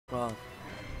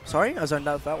Sorry, I zoned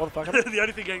out that. What the fuck? The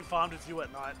only thing getting farmed is you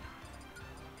at night.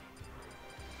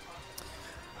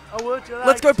 Oh, would you like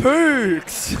Let's go,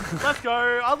 Pooks! Let's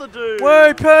go, other dude.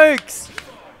 Whoa, Pooks!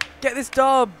 Get this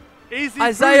dub. Easy.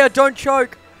 Isaiah, Pooks. don't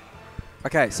choke.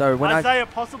 Okay, so when Isaiah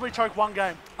possibly choke one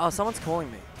game. Oh, someone's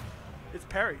calling me. It's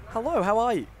Perry. Hello, how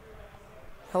are you?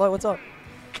 Hello, what's up?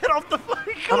 Get off the phone.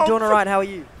 I'm doing alright, how are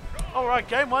you? Alright,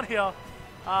 game one here.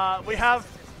 We have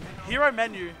hero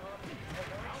menu.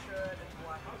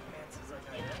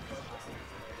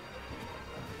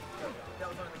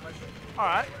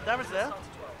 Alright, damage there.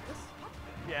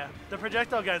 Yeah, the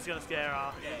projectile gun is going to scare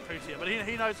Pooks here, but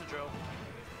he knows the drill.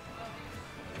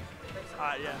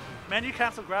 Alright, yeah. Menu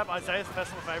cancel grab, Isaiah's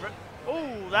personal favorite.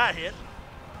 Ooh, that hit.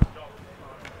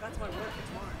 That's my work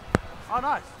Oh,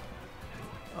 nice.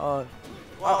 tomorrow.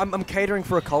 I'm catering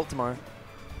for a cult tomorrow.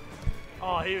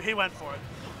 Oh, he went for it.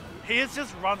 He has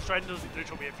just run straight into his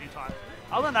neutral B a few times.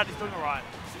 Other than that, he's doing alright.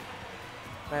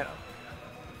 Man.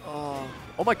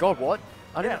 Oh my god, what?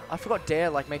 I forgot Dare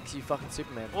like makes you fucking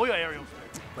Superman. All your aerials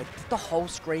do. Like the whole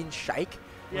screen shake.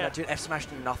 Yeah. Dude, F smashed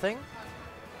nothing.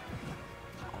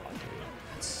 Oh,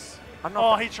 dude. I'm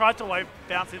Oh, he tried to wave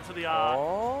bounce into the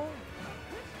Oh.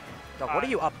 God, what are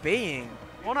you up being?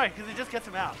 Well, no, because he just gets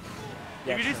him out.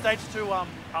 Yeah, if you do true. stage 2 up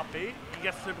B, he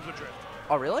gets super good drift.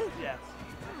 Oh really? Yeah.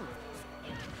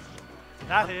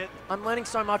 That hit. I'm learning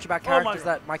so much about Oh my characters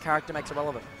God. that my character makes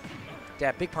irrelevant.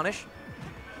 Yeah, big punish.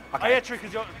 Okay. Oh yeah, true,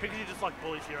 because you just like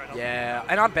bullies hero. Yeah,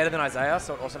 and I'm better than Isaiah,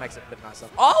 so it also makes it a bit nicer.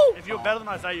 Oh! If you were better than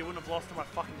Isaiah, you wouldn't have lost to my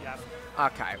fucking Gavin.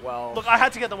 Okay, well... Look, I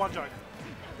had to get the one joke.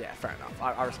 Yeah, fair enough.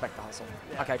 I respect the hustle.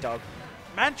 Yeah. Okay, dog.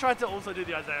 Man tried to also do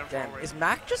the Isaiah for Damn, a is reason.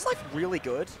 Mac just like really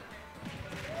good?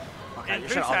 Okay, In you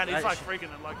Pooks' should- hand, he's I- like freaking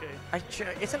it low-key.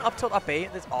 It's an up tilt up B.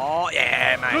 There's, oh,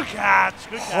 yeah, mate. Good catch,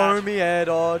 good catch. Homie air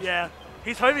dodge. Yeah,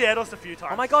 he's homie air dodged a few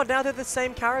times. Oh my god, now they're the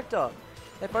same character.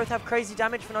 They both have crazy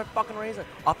damage for no fucking reason.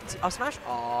 Up smash?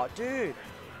 Oh, dude.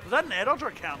 Was that an air dodge or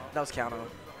a counter? That was counter.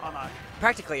 Oh no.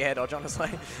 Practically air dodge, honestly.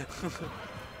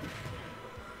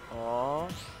 Oh.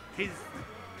 He's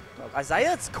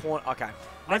Isaiah's corner. Okay.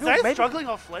 Isaiah's struggling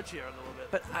off ledge here a little bit.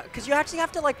 But because you actually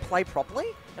have to like play properly,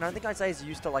 and I don't think Isaiah's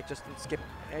used to like just skip.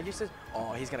 And you says,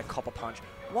 oh, he's gonna cop a punch.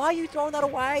 Why are you throwing that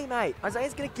away, mate?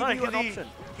 Isaiah's gonna give you an option.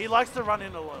 He likes to run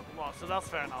in a lot, so that's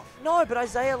fair enough. No, but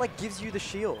Isaiah like gives you the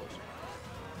shield.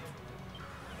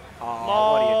 Oh,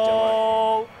 what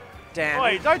are you doing? Damn.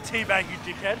 Wait, don't teabag,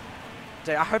 you dickhead.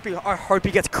 Dude, I hope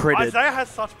he gets critted. Isaiah has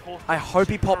such poor. I hope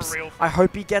he pops. Real. I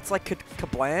hope he gets like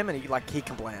kablam and he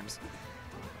kablams.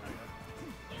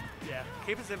 Yeah,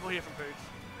 keep it simple here from Pooks.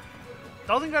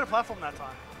 Doesn't go to platform that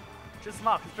time. Just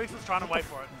smart, because Pooks was trying to wait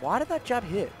for it. Why did that jab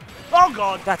hit? Oh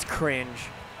god! That's cringe.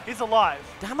 He's alive.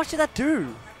 How much did that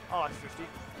do? Oh, like 50.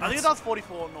 I think it does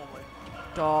 44 normally.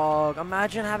 Dog,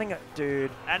 imagine having a dude.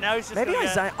 And now he's just Maybe gonna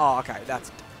Isaiah. Oh, okay,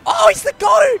 that's. Oh, he's the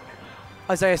GOAT!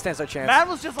 Isaiah stands no chance. Man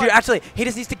was just Dude, like. actually, he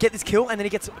just needs to get this kill and then he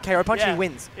gets KO punch and he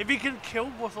wins. If he can kill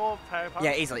before KO punch.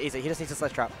 Yeah, easily. He just needs to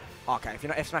sledge trap. Okay, if you're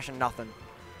not F smashing nothing.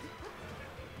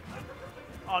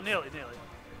 Oh, nearly.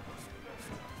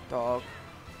 Dog.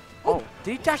 Oh,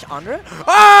 did he dash under it?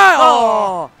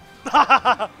 Oh!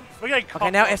 We're getting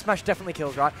Okay, now off. F smash definitely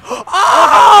kills, right?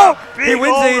 Oh! He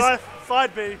wins these. Right.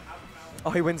 Side B. Oh,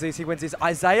 he wins these.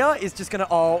 Isaiah is just gonna.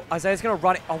 Oh, Isaiah's gonna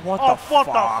run it. Oh, what Oh, the what fuck?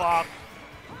 the fuck?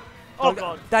 Oh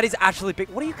god. That is actually big.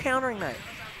 What are you countering, mate?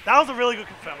 That was a really good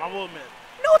confirm, I will admit.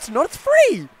 No, it's not. It's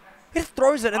free. He just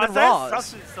throws it and then Isaiah Raz.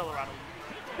 sucks with Accelerator.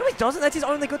 No, he doesn't. That's his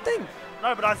only good thing.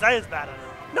 No, but Isaiah's bad at it.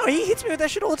 No, he hits me with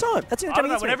that shit all the time. That's the only I time don't he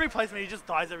know, hits me. whenever he plays me, he just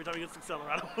dies every time he gets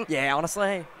Accelerator. Yeah,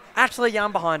 honestly. Actually, yeah,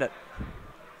 I'm behind it.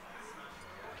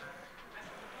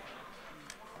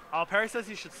 Oh, Perry says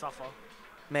you should suffer.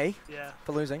 Me? Yeah.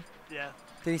 For losing? Yeah.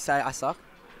 Did he say I suck?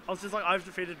 I was just like, I've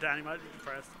defeated Danny, mate.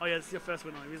 Impressed. Oh yeah, this is your first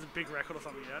win on him. He has a big record or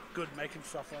something, yeah? Good, make him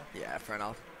suffer. Yeah, fair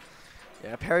enough.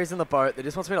 Yeah, Perry's in the boat. They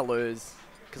just wants me to lose.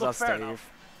 Because Look, I'm fair Steve.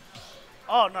 enough.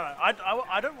 Oh, no.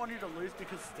 I don't want you to lose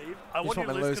because Steve. I want you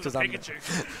to lose because of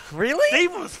Pikachu. Really?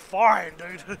 Steve was fine,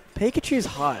 dude. Pikachu's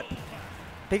hype.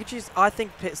 I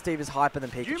think Steve is hyper than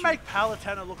Pikachu. You make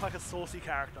Palutena look like a saucy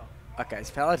character. Okay,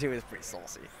 so Palu is pretty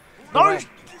saucy. No!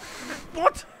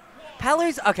 What?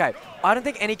 Palu's, okay, I don't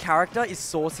think any character is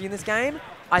saucy in this game.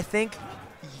 I think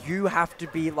you have to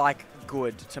be, like,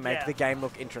 good to make the game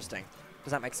look interesting.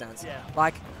 Does that make sense? Yeah.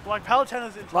 Like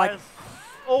Palutena's entire...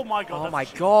 oh my god. Oh my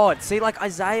god. See, like,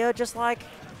 Isaiah just, like...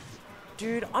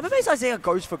 Dude, I'm amazed Isaiah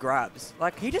goes for grabs.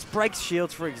 Like, he just breaks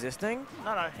shields for existing.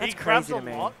 No, That's he grabs crazy to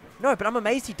me. lot. No, but I'm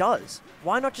amazed he does.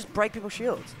 Why not just break people's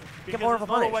shields? Because Get more of a it's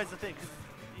not punish. always the thing.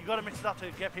 You got to mix it up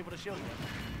to get people to shield you.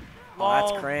 Oh,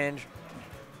 that's cringe.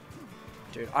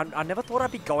 Dude, I never thought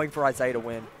I'd be going for Isaiah to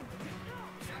win.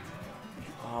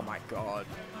 Oh my god.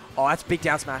 Oh, that's big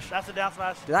down smash. That's a down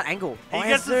smash. Dude, that angle. He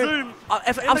gets the zoom. Up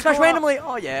smash randomly.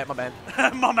 Oh yeah, my man.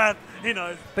 My man, he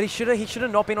knows. But he should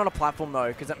have not been on a platform though,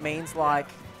 because it means like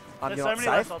I'm There's not so many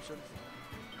safe. less options.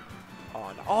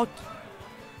 Oh no. Oh.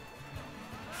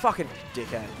 Fucking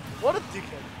dickhead. What a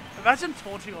dickhead. Imagine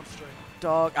taunting on stream.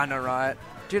 Dog, I know, right?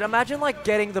 Dude, imagine like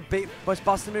getting the most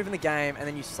busted move in the game and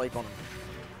then you sleep on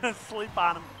him. Sleep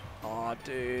on him. Oh,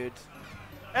 dude.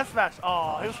 F smash.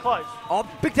 Oh, he was close. Oh,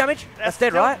 big damage. That's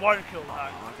Still dead, right? Won't kill though.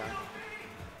 Oh, okay.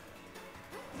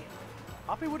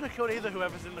 Uppy wouldn't have killed either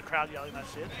whoever's in the crowd yelling that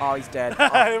shit. Oh, he's dead. It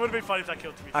Oh. would have been funny if that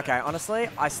killed to be fair. Okay, honestly,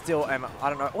 I still am. I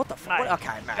don't know. What the fuck? Mate,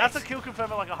 Okay, mate. That's a kill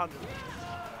confirm at like 100.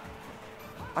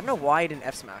 I don't know why he didn't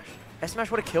F smash. F smash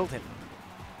would have killed him.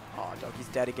 Oh, dog, he's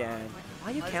dead again.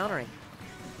 Why are you countering?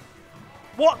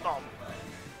 What the?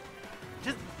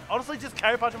 Just honestly, just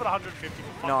carry punch him at 150.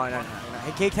 No.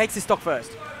 He takes his stock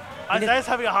first. Isaiah's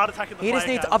having a heart attack in the He just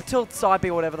needs up tilt side B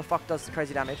or whatever the fuck does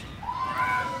crazy damage.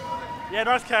 Yeah,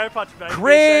 nice carry punch, mate.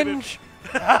 Cringe!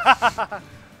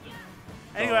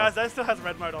 Anyway, Isaiah still has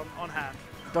red mode on hand.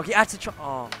 Dog, he adds a try.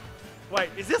 Oh. Wait,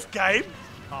 is this game?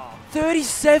 Oh.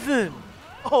 37!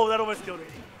 Oh, that almost killed me.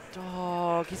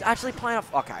 Dog, he's actually playing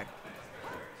off. Okay.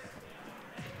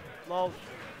 Lol.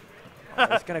 Oh,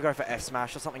 he's gonna go for F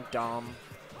smash or something dumb.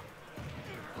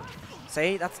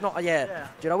 See, that's not. Yeah.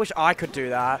 Dude, I wish I could do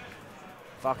that.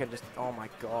 Fucking just. Oh my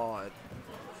god.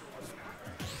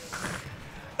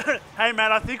 Hey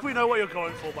man, I think we know what you're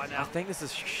going for by I now. think this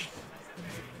is.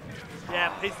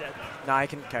 Yeah, he's dead. Nah, he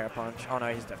can carry a punch. Oh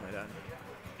no, he's definitely dead.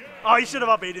 Oh, he should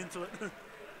have upbeat into it.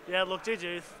 Yeah, look,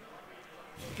 GG's.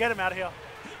 Get him out of here.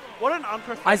 What an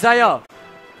unprofessional.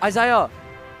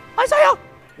 Isaiah!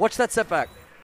 Watch that setback.